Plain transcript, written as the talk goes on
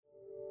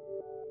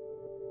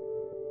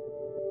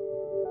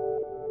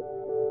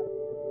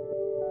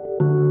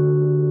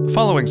The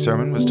following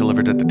sermon was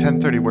delivered at the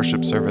 10:30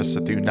 worship service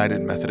at the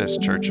United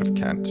Methodist Church of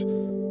Kent.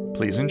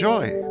 Please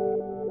enjoy.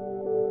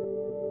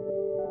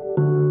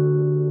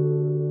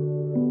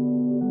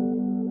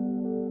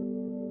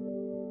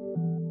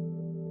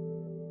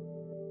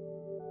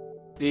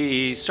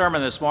 The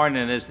sermon this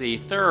morning is the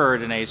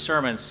third in a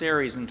sermon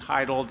series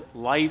entitled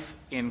Life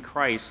in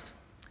Christ.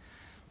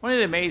 One of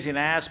the amazing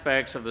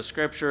aspects of the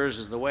scriptures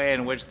is the way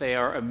in which they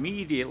are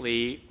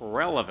immediately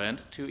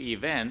relevant to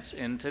events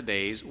in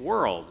today's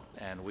world,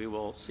 and we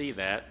will see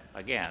that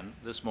again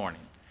this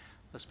morning.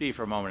 Let's be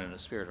for a moment in a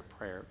spirit of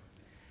prayer.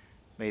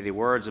 May the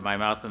words of my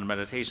mouth and the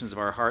meditations of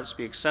our hearts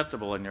be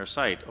acceptable in your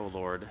sight, O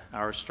Lord,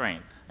 our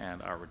strength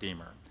and our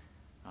Redeemer.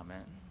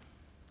 Amen.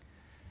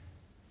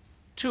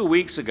 2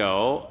 weeks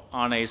ago,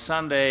 on a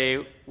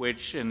Sunday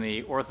which in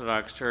the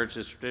Orthodox Church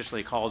is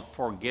traditionally called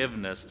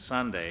Forgiveness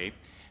Sunday,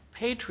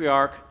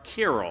 Patriarch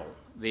Kirill,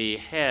 the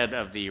head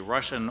of the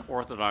Russian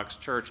Orthodox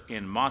Church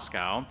in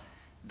Moscow,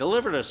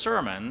 delivered a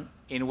sermon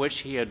in which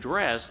he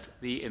addressed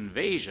the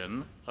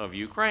invasion of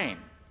Ukraine.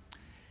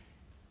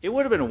 It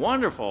would have been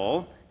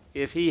wonderful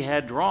if he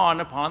had drawn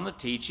upon the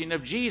teaching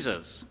of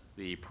Jesus,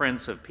 the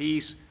Prince of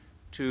Peace,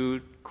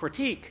 to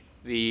critique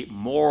the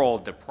moral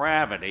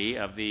depravity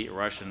of the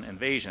Russian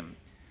invasion.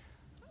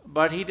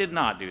 But he did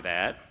not do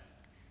that.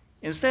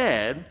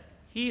 Instead,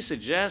 he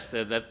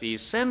suggested that the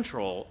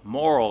central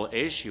moral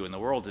issue in the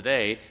world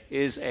today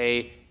is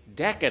a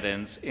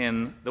decadence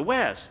in the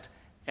West,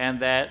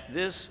 and that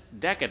this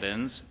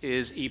decadence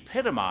is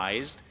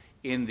epitomized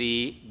in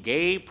the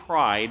Gay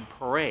Pride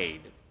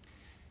Parade.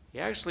 He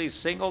actually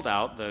singled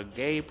out the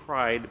Gay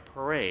Pride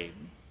Parade.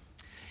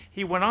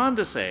 He went on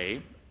to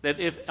say that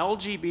if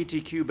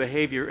LGBTQ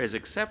behavior is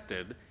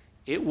accepted,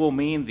 it will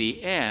mean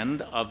the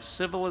end of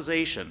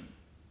civilization.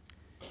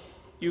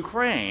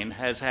 Ukraine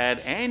has had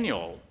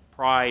annual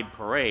pride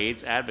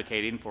parades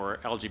advocating for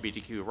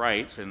LGBTQ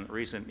rights in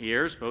recent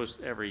years, most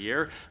every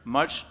year,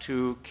 much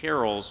to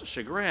Kirill's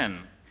chagrin.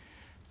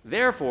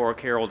 Therefore,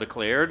 Kirill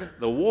declared,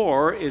 the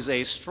war is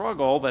a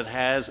struggle that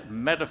has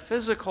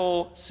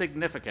metaphysical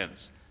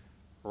significance.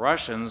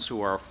 Russians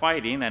who are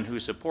fighting and who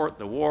support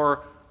the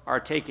war are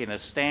taking a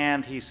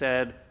stand, he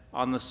said,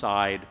 on the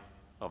side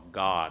of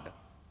God.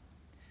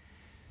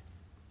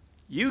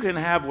 You can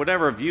have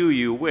whatever view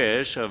you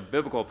wish of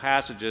biblical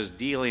passages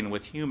dealing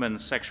with human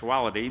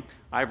sexuality.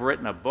 I've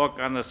written a book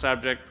on the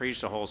subject,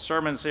 preached a whole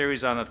sermon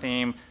series on the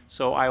theme,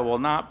 so I will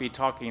not be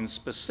talking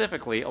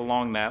specifically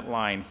along that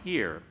line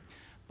here.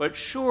 But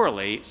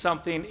surely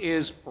something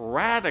is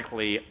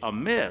radically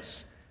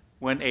amiss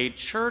when a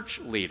church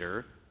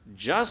leader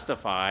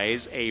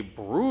justifies a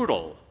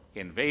brutal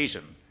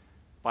invasion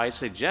by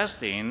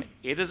suggesting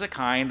it is a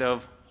kind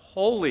of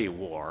holy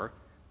war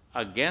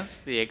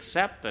against the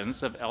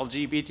acceptance of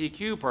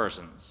LGBTQ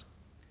persons.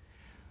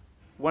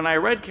 When I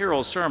read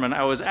Kirill's sermon,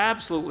 I was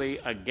absolutely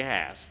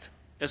aghast,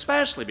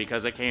 especially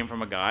because it came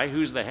from a guy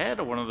who's the head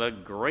of one of the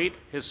great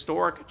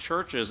historic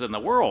churches in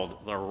the world,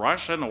 the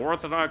Russian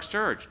Orthodox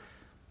Church.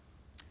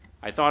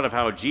 I thought of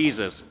how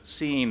Jesus,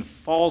 seeing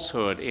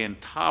falsehood in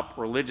top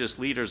religious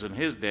leaders in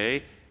his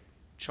day,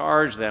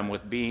 charged them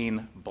with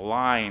being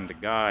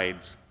blind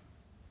guides.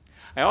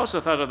 I also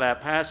thought of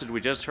that passage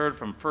we just heard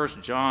from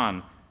 1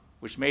 John,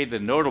 which made the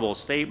notable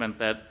statement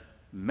that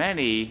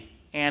many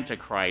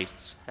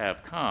antichrists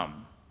have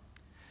come.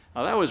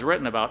 Now, that was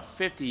written about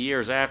 50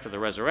 years after the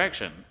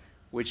resurrection,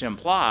 which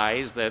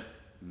implies that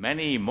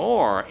many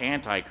more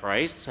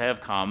antichrists have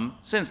come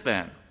since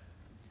then.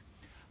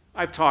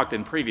 I've talked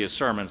in previous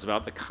sermons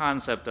about the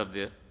concept of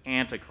the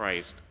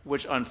Antichrist,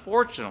 which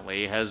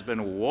unfortunately has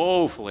been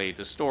woefully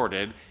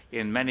distorted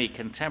in many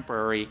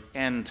contemporary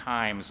end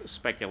times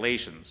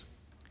speculations.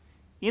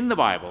 In the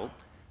Bible,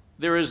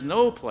 there is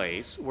no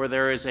place where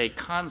there is a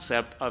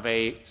concept of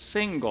a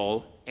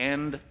single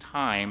end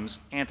times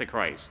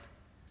Antichrist.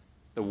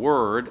 The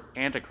word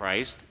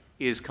Antichrist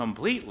is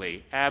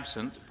completely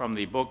absent from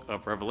the book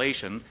of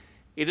Revelation.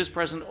 It is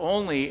present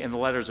only in the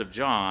letters of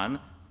John,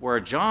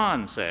 where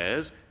John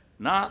says,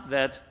 not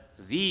that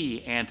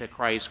the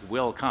Antichrist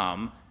will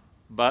come,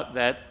 but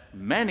that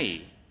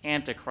many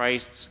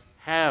Antichrists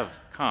have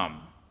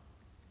come.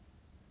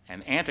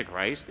 An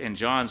Antichrist, in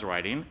John's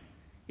writing,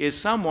 is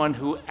someone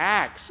who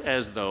acts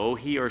as though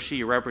he or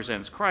she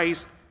represents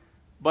Christ,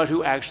 but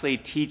who actually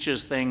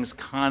teaches things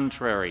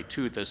contrary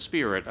to the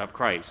Spirit of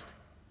Christ.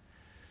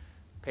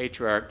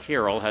 Patriarch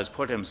Kirill has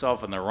put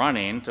himself in the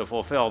running to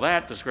fulfill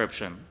that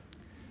description.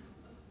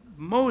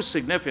 Most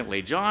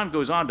significantly, John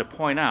goes on to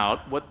point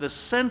out what the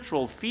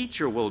central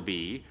feature will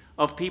be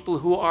of people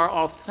who are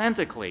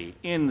authentically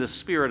in the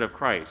Spirit of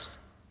Christ.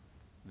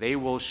 They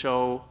will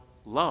show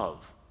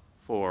love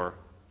for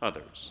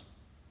others.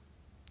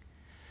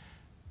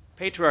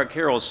 Patriarch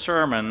Kirill's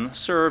sermon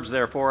serves,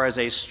 therefore, as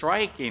a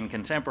striking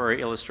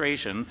contemporary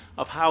illustration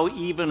of how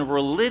even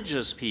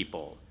religious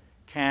people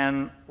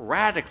can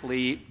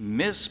radically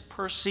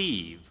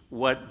misperceive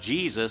what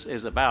Jesus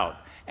is about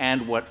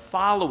and what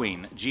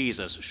following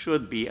Jesus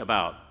should be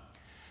about.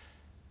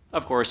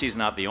 Of course, he's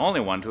not the only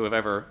one to have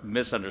ever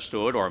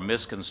misunderstood or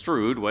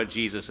misconstrued what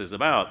Jesus is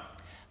about.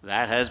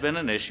 That has been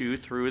an issue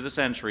through the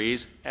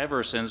centuries,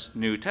 ever since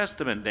New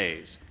Testament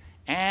days.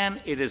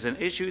 And it is an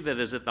issue that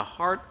is at the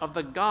heart of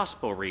the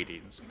gospel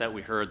readings that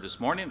we heard this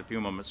morning, a few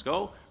moments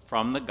ago,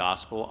 from the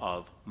Gospel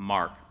of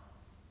Mark.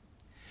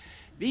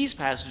 These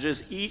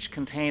passages each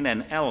contain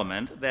an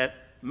element that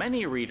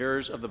many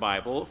readers of the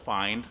Bible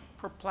find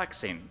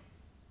perplexing.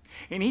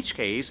 In each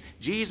case,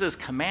 Jesus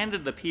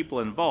commanded the people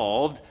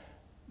involved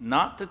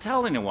not to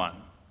tell anyone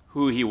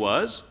who he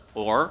was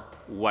or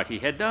what he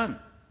had done.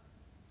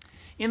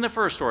 In the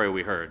first story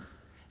we heard,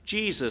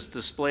 Jesus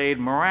displayed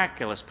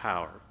miraculous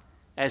power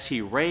as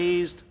he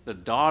raised the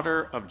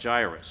daughter of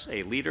Jairus,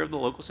 a leader of the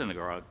local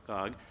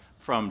synagogue,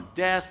 from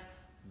death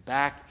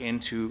back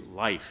into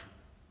life.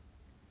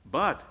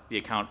 But, the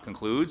account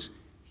concludes,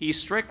 he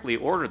strictly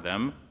ordered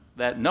them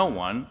that no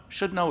one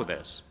should know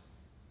this.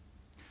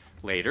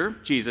 Later,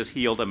 Jesus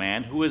healed a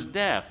man who was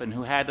deaf and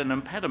who had an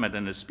impediment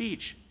in his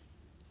speech.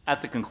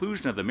 At the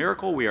conclusion of the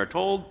miracle, we are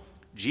told,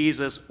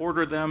 Jesus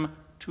ordered them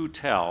to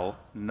tell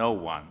no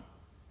one.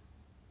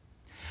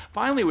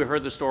 Finally, we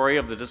heard the story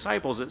of the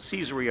disciples at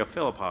Caesarea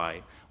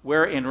Philippi,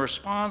 where in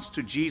response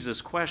to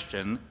Jesus'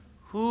 question,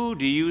 "Who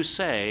do you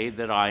say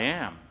that I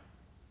am?"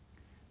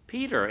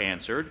 Peter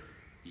answered,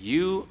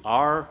 "You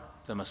are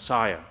the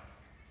Messiah."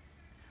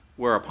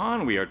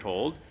 Whereupon, we are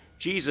told,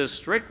 Jesus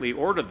strictly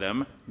ordered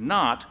them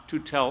not to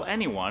tell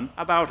anyone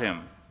about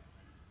him.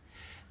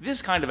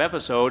 This kind of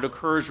episode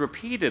occurs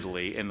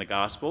repeatedly in the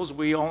Gospels.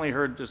 We only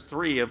heard just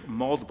 3 of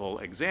multiple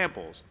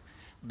examples.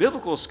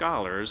 Biblical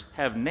scholars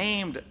have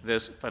named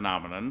this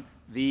phenomenon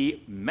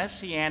the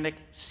Messianic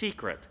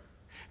secret,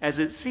 as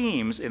it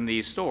seems in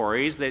these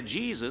stories that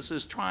Jesus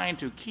is trying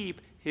to keep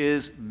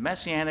his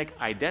messianic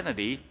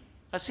identity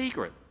a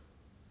secret.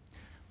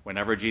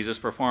 Whenever Jesus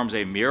performs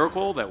a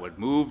miracle that would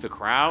move the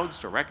crowds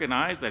to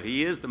recognize that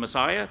he is the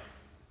Messiah,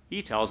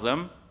 he tells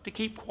them to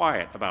keep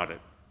quiet about it.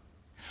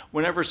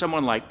 Whenever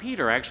someone like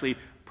Peter actually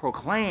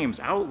proclaims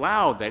out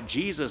loud that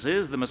Jesus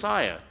is the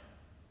Messiah,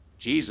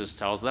 Jesus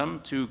tells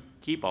them to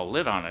keep a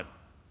lid on it.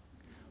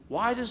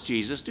 Why does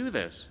Jesus do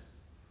this?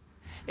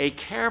 A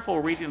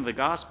careful reading of the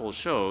Gospel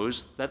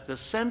shows that the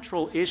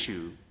central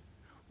issue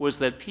was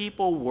that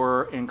people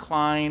were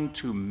inclined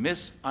to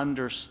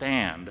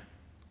misunderstand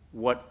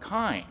what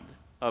kind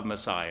of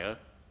Messiah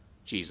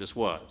Jesus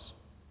was.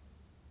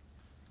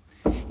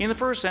 In the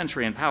first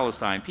century in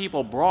Palestine,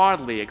 people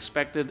broadly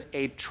expected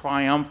a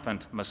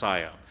triumphant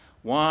Messiah,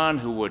 one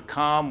who would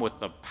come with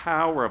the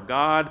power of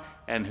God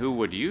and who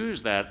would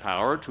use that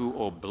power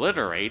to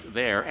obliterate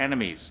their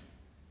enemies.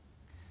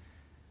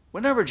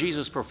 Whenever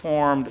Jesus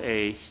performed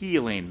a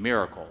healing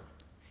miracle,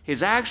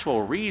 his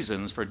actual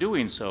reasons for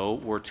doing so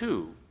were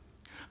 2.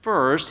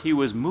 First, he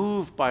was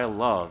moved by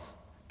love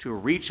to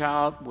reach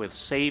out with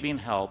saving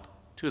help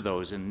to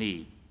those in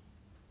need.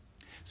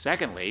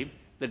 Secondly,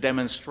 the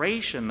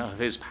demonstration of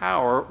his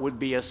power would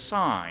be a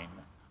sign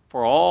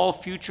for all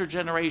future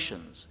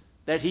generations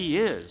that he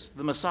is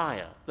the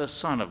Messiah, the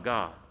Son of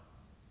God.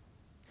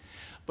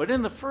 But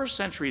in the first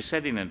century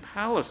setting in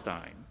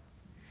Palestine,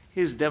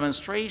 his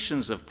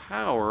demonstrations of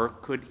power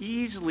could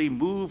easily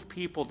move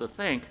people to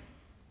think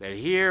that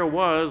here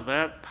was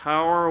that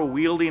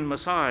power-wielding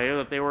Messiah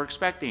that they were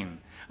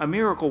expecting, a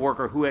miracle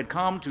worker who had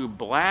come to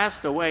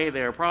blast away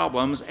their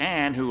problems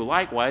and who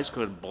likewise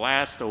could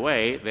blast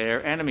away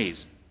their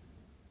enemies.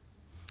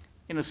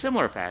 In a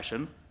similar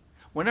fashion,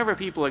 whenever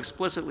people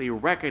explicitly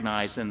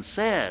recognized and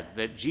said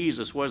that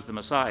Jesus was the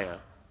Messiah,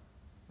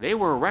 they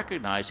were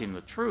recognizing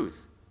the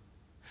truth.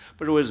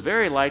 But it was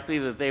very likely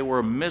that they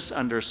were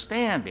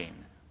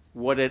misunderstanding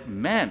what it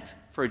meant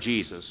for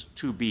Jesus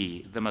to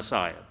be the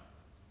Messiah.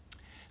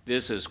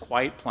 This is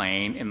quite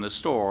plain in the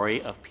story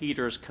of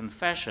Peter's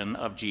confession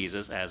of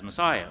Jesus as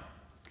Messiah.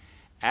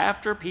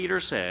 After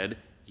Peter said,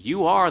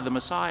 "You are the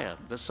Messiah,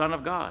 the Son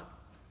of God,"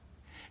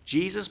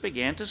 Jesus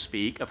began to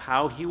speak of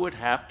how he would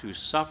have to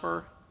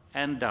suffer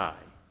and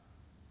die.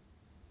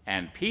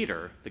 And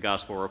Peter, the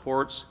gospel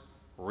reports,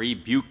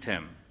 rebuked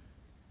him.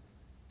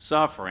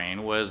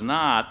 Suffering was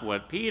not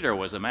what Peter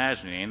was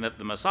imagining that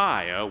the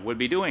Messiah would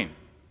be doing.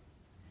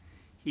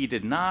 He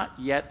did not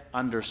yet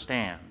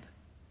understand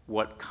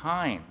what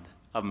kind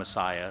of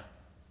Messiah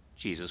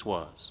Jesus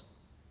was.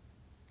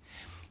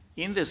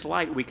 In this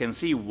light, we can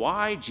see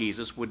why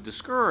Jesus would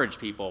discourage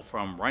people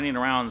from running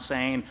around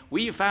saying,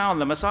 "We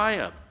found the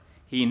Messiah."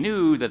 He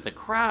knew that the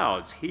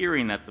crowds,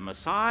 hearing that the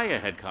Messiah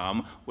had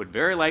come, would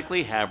very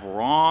likely have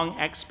wrong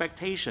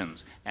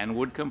expectations and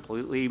would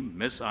completely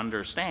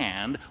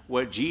misunderstand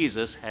what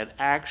Jesus had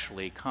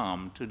actually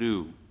come to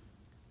do.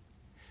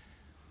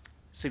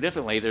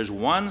 Significantly, there's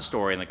one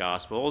story in the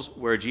Gospels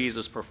where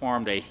Jesus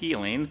performed a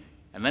healing,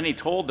 and then he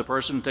told the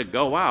person to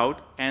go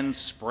out and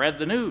spread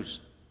the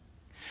news.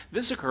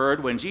 This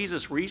occurred when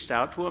Jesus reached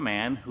out to a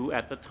man who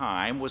at the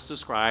time was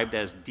described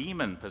as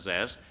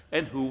demon-possessed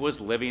and who was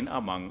living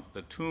among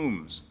the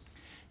tombs.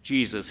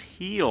 Jesus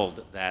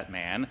healed that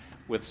man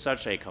with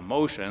such a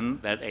commotion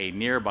that a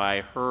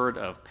nearby herd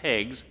of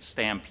pigs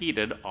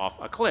stampeded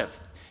off a cliff.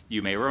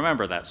 You may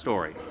remember that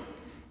story.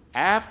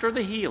 After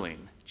the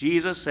healing,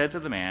 Jesus said to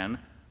the man,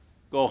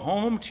 Go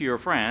home to your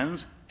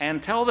friends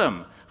and tell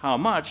them how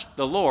much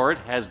the Lord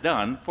has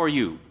done for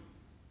you."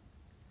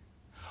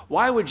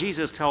 Why would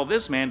Jesus tell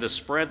this man to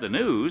spread the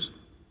news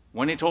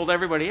when he told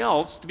everybody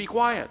else to be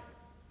quiet?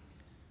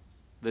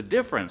 The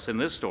difference in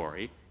this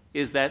story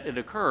is that it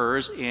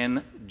occurs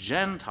in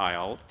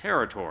Gentile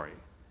territory.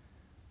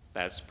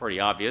 That's pretty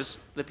obvious.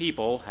 The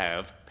people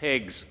have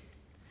pigs.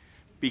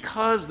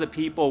 Because the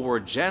people were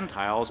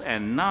Gentiles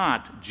and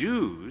not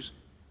Jews,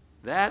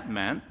 that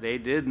meant they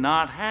did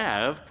not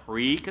have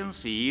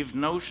preconceived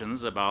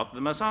notions about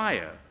the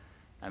Messiah,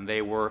 and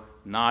they were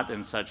not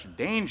in such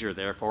danger,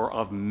 therefore,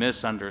 of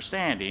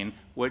misunderstanding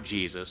what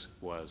Jesus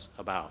was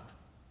about.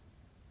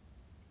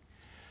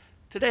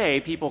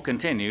 Today, people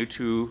continue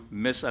to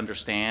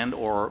misunderstand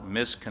or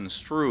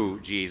misconstrue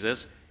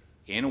Jesus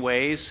in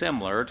ways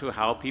similar to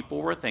how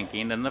people were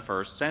thinking in the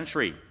first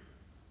century.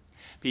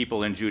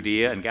 People in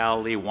Judea and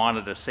Galilee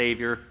wanted a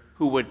Savior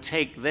who would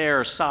take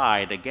their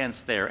side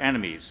against their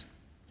enemies.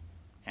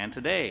 And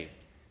today,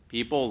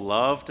 people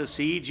love to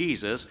see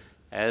Jesus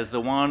as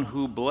the one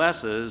who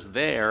blesses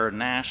their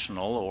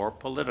national or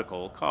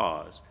political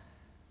cause.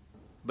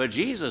 But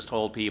Jesus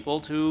told people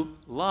to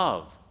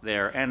love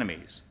their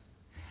enemies,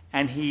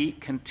 and he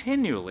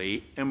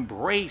continually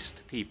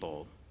embraced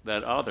people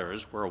that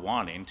others were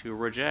wanting to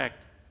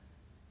reject.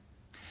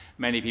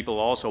 Many people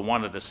also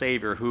wanted a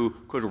Savior who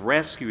could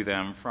rescue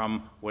them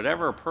from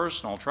whatever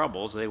personal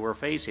troubles they were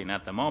facing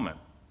at the moment.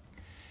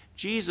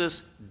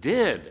 Jesus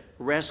did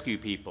rescue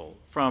people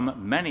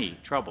from many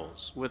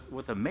troubles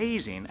with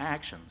amazing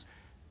actions,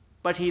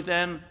 but he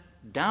then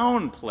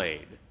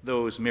downplayed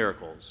those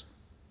miracles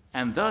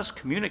and thus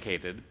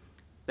communicated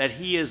that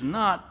he is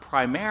not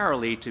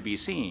primarily to be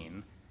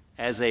seen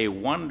as a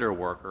wonder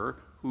worker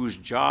whose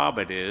job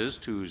it is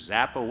to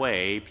zap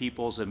away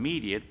people's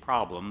immediate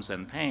problems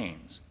and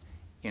pains.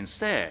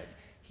 Instead,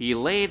 he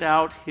laid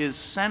out his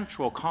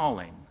central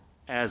calling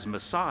as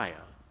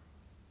Messiah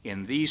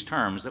in these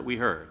terms that we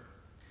heard.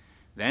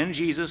 Then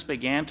Jesus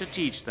began to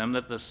teach them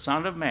that the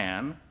Son of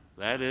Man,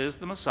 that is,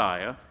 the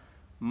Messiah,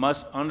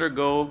 must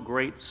undergo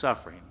great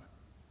suffering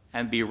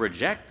and be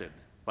rejected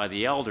by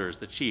the elders,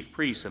 the chief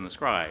priests, and the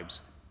scribes,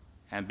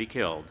 and be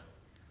killed,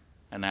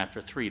 and after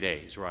 3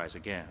 days rise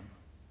again.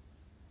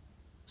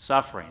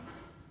 Suffering,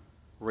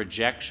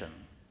 rejection,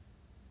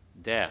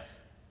 death.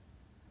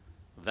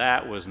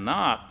 That was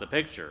not the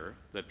picture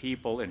that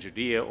people in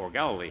Judea or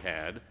Galilee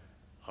had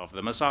of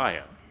the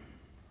Messiah.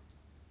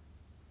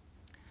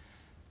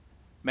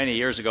 Many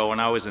years ago, when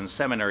I was in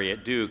seminary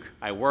at Duke,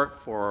 I worked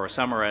for a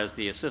summer as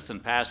the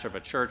assistant pastor of a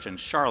church in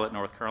Charlotte,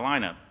 North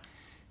Carolina.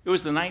 It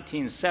was the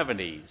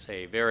 1970s,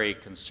 a very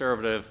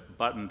conservative,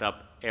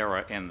 buttoned-up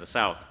era in the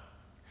South.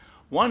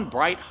 One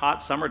bright, hot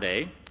summer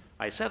day,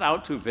 I set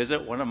out to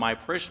visit one of my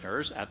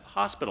parishioners at the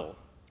hospital.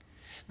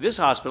 This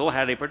hospital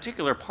had a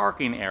particular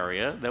parking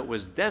area that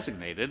was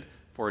designated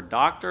for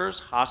doctors,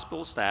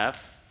 hospital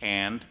staff,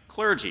 and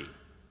clergy.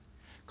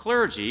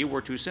 Clergy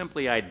were to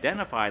simply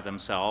identify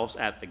themselves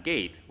at the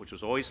gate, which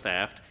was always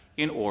staffed,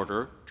 in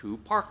order to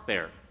park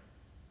there.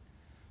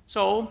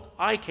 So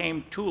I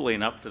came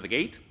tooling up to the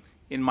gate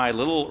in my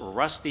little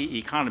rusty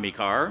economy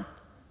car,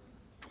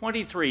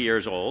 23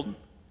 years old,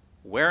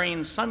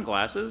 wearing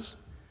sunglasses,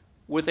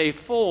 with a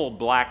full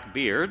black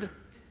beard,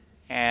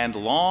 and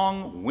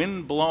long,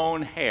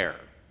 wind-blown hair.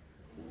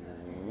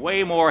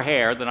 Way more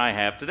hair than I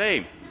have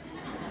today.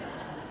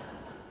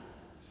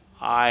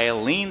 I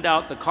leaned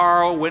out the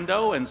car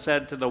window and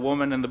said to the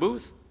woman in the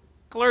booth,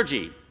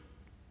 "Clergy."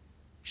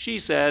 She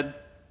said,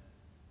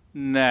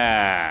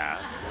 "Nah.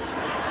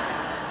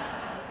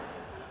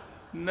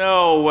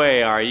 No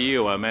way are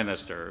you a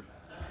minister."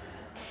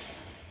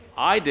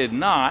 I did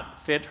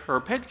not fit her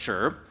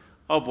picture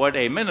of what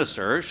a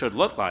minister should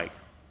look like.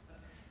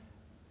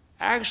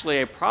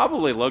 Actually, I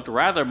probably looked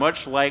rather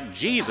much like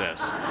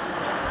Jesus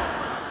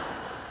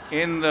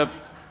in the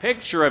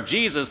picture of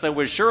Jesus that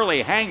was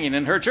surely hanging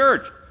in her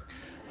church.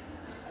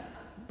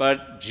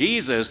 But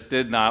Jesus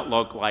did not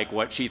look like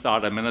what she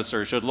thought a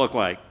minister should look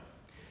like.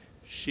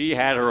 She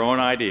had her own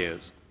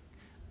ideas.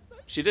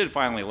 She did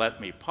finally let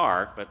me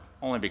park, but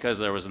only because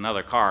there was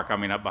another car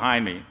coming up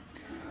behind me.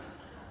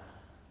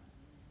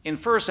 In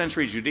first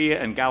century Judea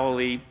and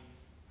Galilee,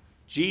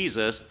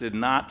 Jesus did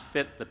not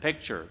fit the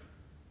picture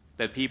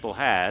that people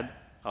had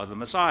of the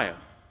Messiah.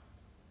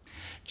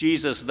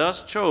 Jesus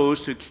thus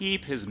chose to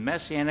keep his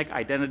messianic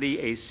identity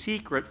a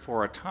secret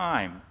for a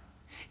time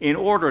in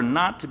order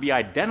not to be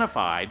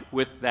identified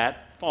with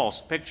that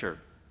false picture.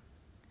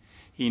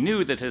 He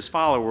knew that his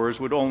followers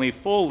would only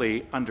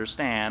fully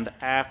understand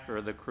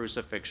after the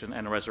crucifixion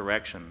and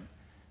resurrection.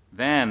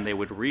 Then they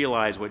would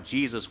realize what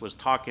Jesus was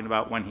talking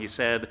about when he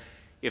said,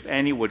 "If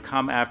any would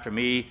come after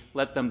me,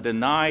 let them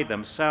deny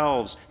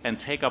themselves and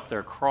take up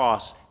their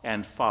cross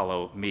and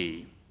follow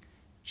me."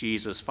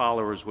 Jesus'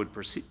 followers would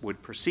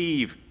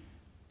perceive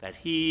that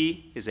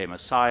he is a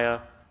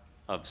Messiah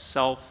of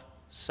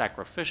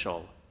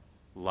self-sacrificial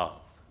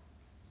love.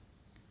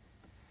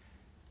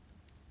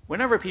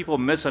 Whenever people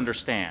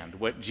misunderstand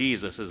what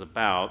Jesus is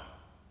about,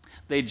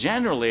 they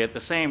generally at the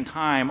same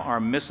time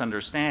are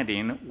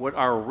misunderstanding what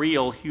our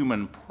real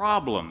human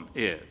problem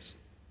is.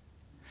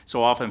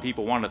 So often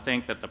people want to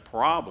think that the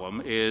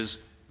problem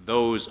is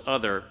those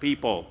other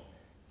people,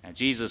 and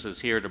Jesus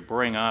is here to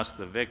bring us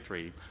the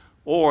victory.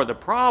 Or the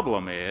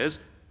problem is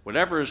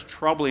whatever is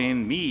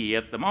troubling me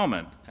at the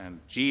moment, and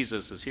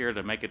Jesus is here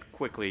to make it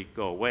quickly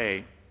go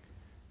away.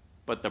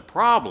 But the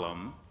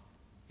problem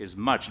is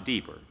much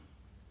deeper.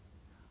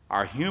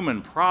 Our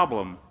human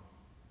problem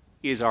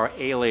is our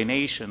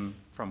alienation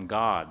from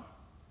God,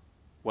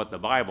 what the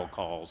Bible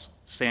calls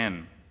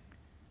sin,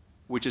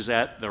 which is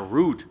at the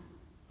root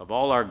of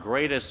all our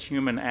greatest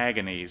human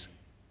agonies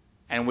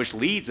and which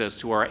leads us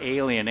to our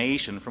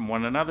alienation from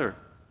one another.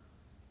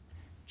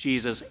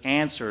 Jesus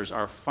answers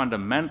our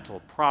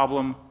fundamental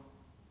problem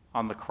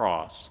on the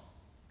cross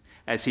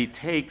as he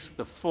takes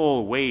the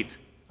full weight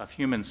of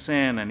human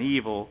sin and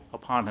evil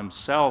upon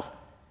himself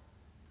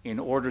in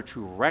order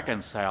to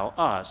reconcile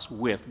us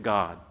with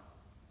God.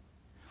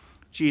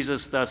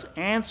 Jesus thus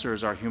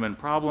answers our human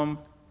problem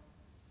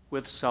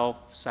with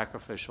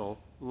self-sacrificial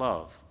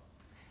love.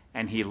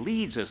 And he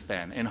leads us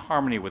then, in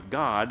harmony with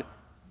God,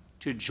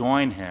 to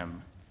join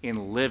him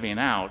in living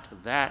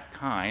out that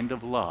kind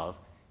of love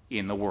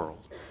in the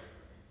world.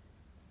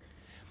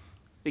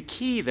 The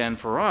key then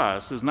for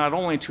us is not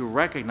only to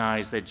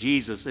recognize that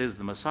Jesus is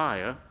the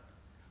Messiah,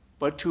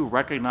 but to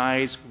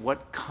recognize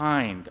what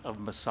kind of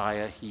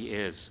Messiah he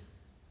is.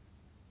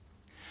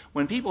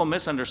 When people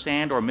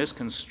misunderstand or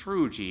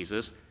misconstrue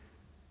Jesus,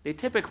 they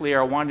typically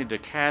are wanting to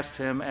cast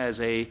him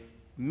as a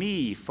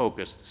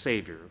me-focused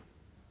Savior,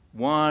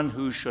 one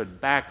who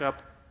should back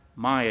up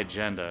my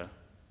agenda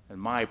and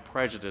my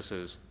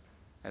prejudices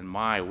and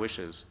my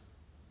wishes.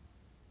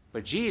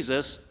 But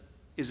Jesus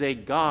is a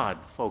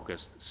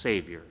God-focused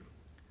Savior,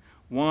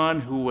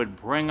 one who would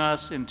bring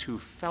us into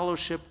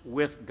fellowship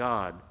with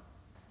God,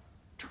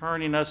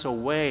 turning us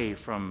away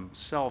from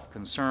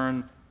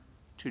self-concern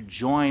to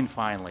join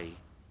finally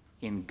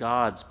in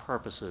God's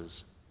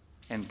purposes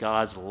and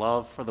God's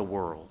love for the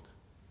world.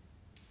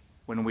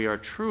 When we are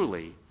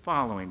truly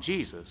following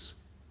Jesus,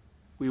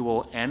 we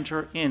will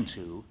enter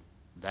into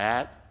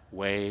that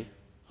way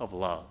of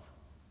love.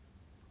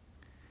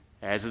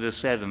 As it is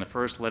said in the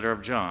first letter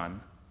of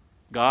John,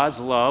 God's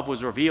love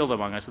was revealed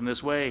among us in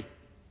this way.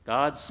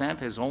 God sent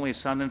his only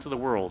Son into the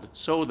world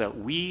so that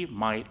we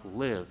might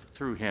live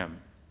through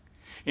him.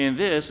 In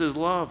this is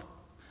love,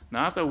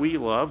 not that we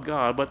loved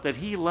God, but that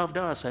he loved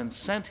us and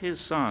sent his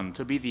Son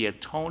to be the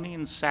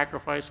atoning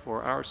sacrifice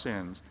for our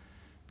sins.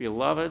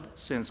 Beloved,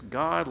 since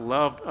God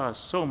loved us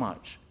so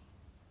much,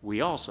 we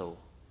also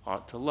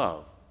ought to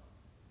love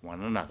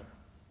one another.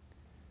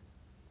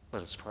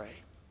 Let us pray.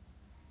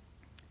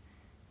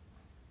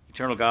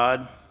 Eternal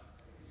God,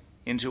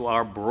 into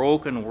our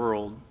broken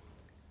world,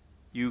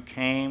 you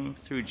came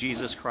through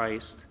Jesus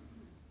Christ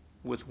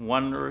with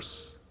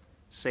wondrous,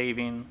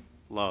 saving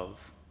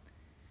love.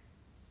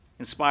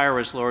 Inspire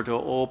us, Lord, to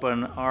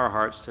open our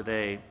hearts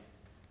today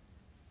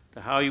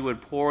to how you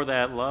would pour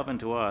that love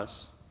into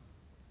us,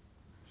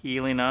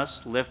 healing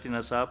us, lifting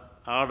us up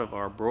out of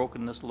our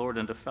brokenness, Lord,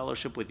 into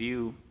fellowship with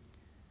you,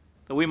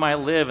 that we might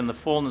live in the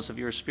fullness of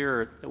your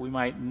Spirit, that we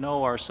might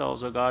know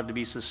ourselves, O God, to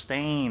be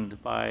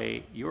sustained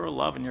by your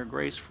love and your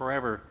grace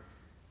forever.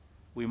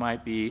 We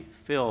might be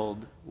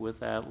filled with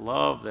that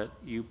love that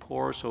you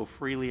pour so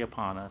freely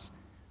upon us.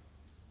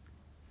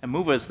 And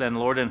move us then,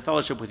 Lord, in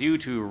fellowship with you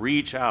to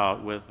reach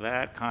out with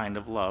that kind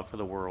of love for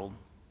the world.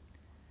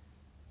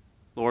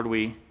 Lord,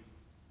 we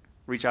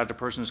reach out to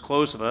persons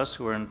close of us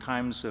who are in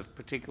times of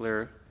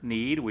particular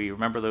need. We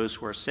remember those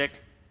who are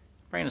sick,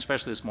 praying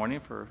especially this morning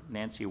for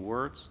Nancy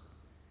Wertz.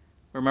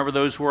 We remember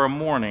those who are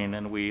mourning,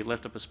 and we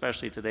lift up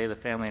especially today the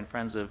family and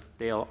friends of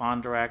Dale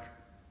Ondrak,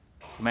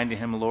 commending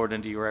him, Lord,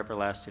 into your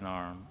everlasting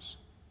arms.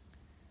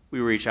 We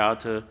reach out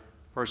to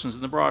persons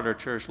in the broader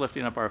church,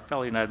 lifting up our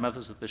fellow United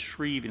Methodists at the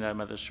Shreve United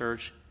Methodist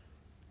Church.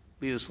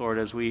 Lead us, Lord,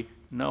 as we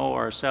know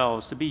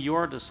ourselves to be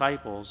your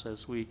disciples,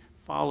 as we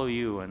follow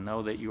you and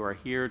know that you are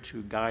here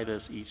to guide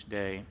us each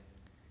day.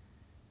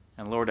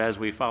 And Lord, as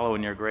we follow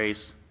in your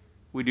grace,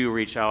 we do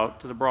reach out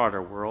to the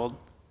broader world,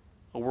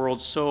 a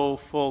world so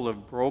full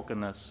of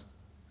brokenness,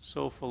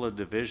 so full of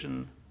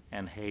division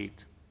and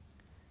hate.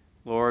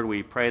 Lord,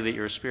 we pray that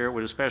your Spirit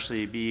would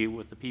especially be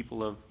with the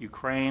people of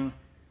Ukraine,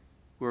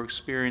 who are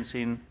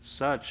experiencing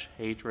such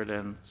hatred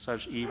and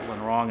such evil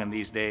and wrong in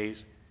these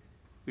days.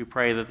 We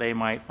pray that they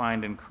might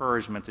find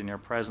encouragement in your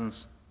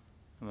presence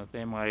and that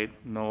they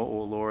might know,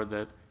 O Lord,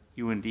 that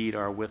you indeed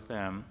are with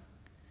them.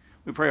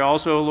 We pray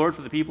also, Lord,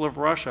 for the people of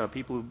Russia,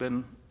 people who've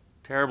been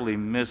terribly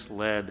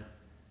misled,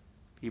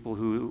 people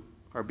who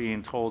are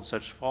being told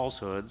such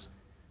falsehoods.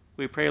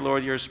 We pray,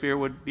 Lord, your Spirit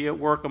would be at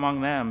work among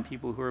them,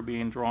 people who are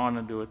being drawn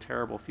into a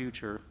terrible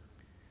future.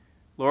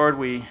 Lord,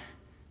 we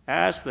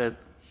ask that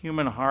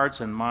human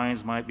hearts and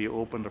minds might be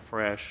opened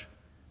afresh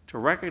to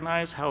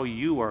recognize how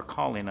you are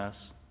calling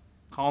us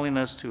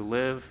to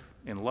live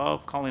in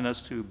love, calling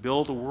us to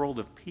build a world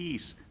of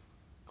peace,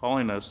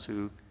 calling us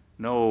to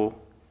know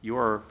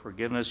your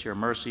forgiveness, your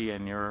mercy,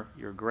 and your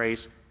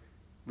grace,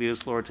 Lead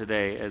us, Lord,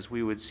 today as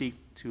we would seek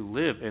to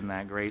live in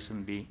that grace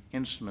and be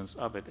instruments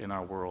of it in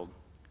our world.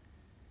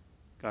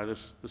 Guide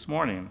us this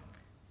morning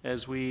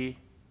as we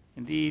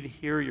indeed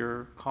hear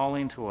your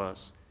calling to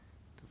us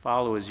to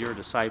follow as your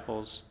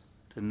disciples,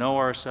 to know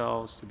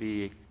ourselves, to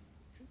be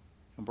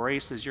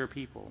embraced as your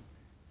people,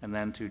 and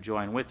then to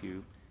join with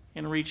you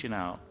in reaching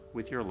out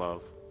with your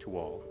love to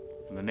all.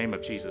 In the name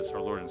of Jesus,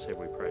 our Lord and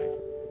Savior, we pray.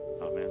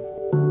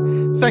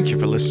 Amen. Thank you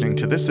for listening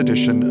to this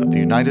edition of the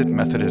United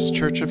Methodist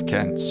Church of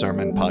Kent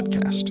Sermon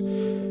Podcast.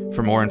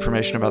 For more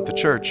information about the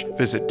church,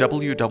 visit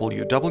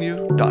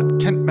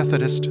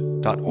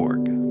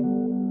www.kentmethodist.org.